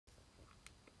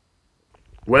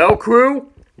Well,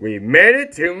 crew, we made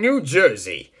it to New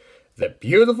Jersey. The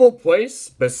beautiful place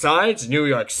besides New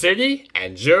York City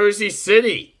and Jersey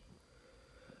City.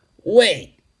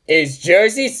 Wait, is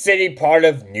Jersey City part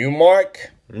of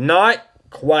Newmark? Not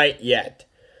quite yet.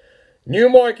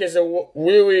 Newmark is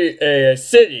really a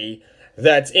city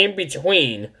that's in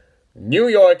between New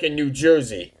York and New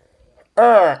Jersey.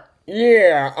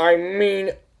 Yeah, I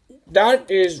mean,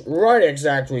 that is right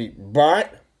exactly,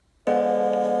 but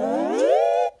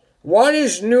what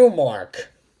is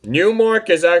Newmark? Newmark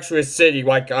is actually a city,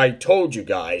 like I told you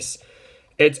guys.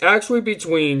 It's actually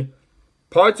between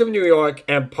parts of New York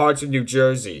and parts of New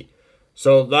Jersey.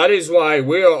 So that is why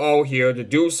we are all here to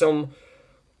do some...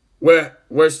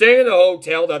 We're staying in a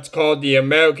hotel that's called the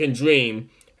American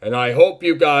Dream, and I hope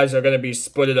you guys are going to be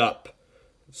split up.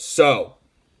 So,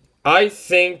 I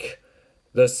think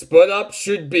the split up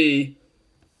should be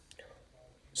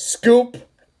Scoop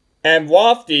and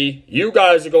Lofty, you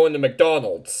guys are going to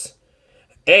McDonald's.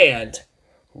 And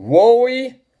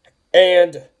Wooly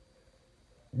and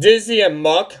Dizzy and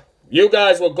Muck, you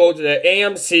guys will go to the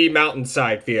AMC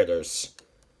Mountainside Theaters.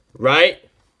 Right?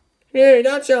 Yeah,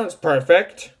 that sounds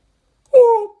perfect.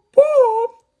 Oh, Bob!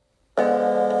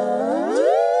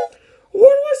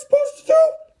 What am I supposed to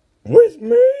do? With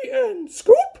me and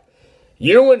Scoop?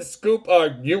 You and Scoop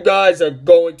you guys are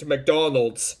going to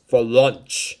McDonald's for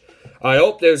lunch. I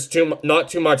hope there's not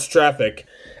too much traffic.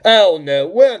 Oh no,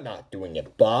 we're not doing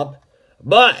it, Bob.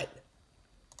 But,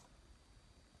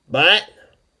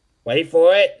 wait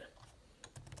for it.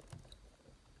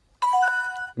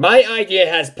 My idea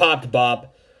has popped, Bob.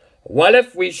 What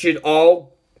if we should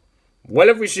all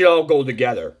go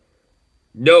together?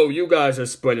 No, you guys are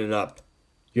splitting up.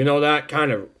 You know that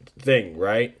kind of thing,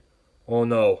 right? Oh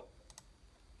no.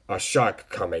 A shark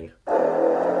coming.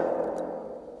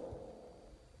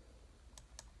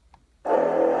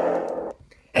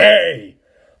 Hey!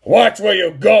 Watch where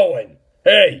you're going!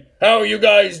 Hey, how are you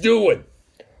guys doing?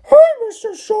 Hi,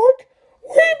 Mr. Shark.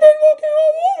 We've been looking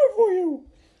all over for you.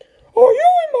 Are you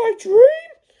in my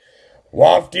dream?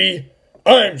 Lofty,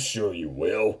 I'm sure you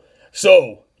will.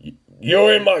 So,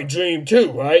 you're in my dream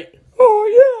too, right?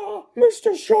 Oh, yeah,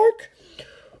 Mr. Shark.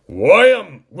 Well, I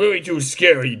am really too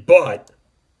scary, but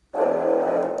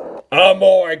I'm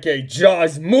more like a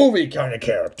Jaws movie kind of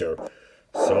character.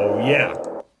 So, yeah.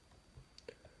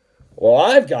 Well,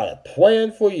 I've got a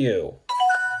plan for you.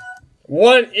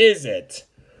 What is it?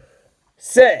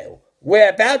 So, we're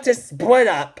about to split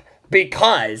up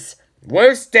because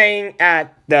we're staying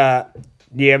at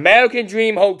the American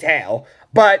Dream Hotel,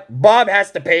 but Bob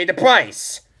has to pay the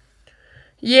price.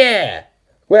 Yeah.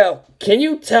 Well, can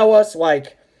you tell us,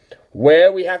 like,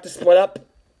 where we have to split up?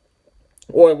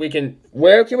 Or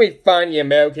where can we find the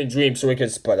American Dream so we can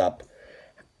split up?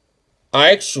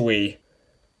 Actually,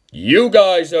 you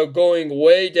guys are going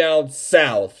way down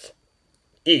south,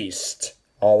 east,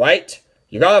 alright?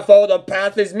 You gotta follow the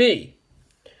path as me.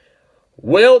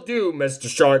 Will do, Mr.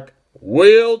 Shark.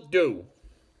 Will do.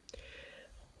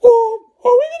 Are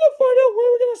we gonna find out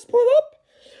where we're gonna split up?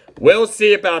 We'll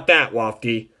see about that,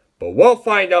 Lofty. But we'll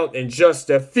find out in just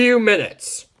a few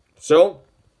minutes. So,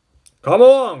 come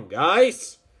along,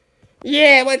 guys.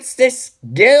 Yeah, let's just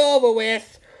get over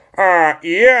with.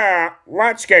 Yeah,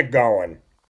 let's get going.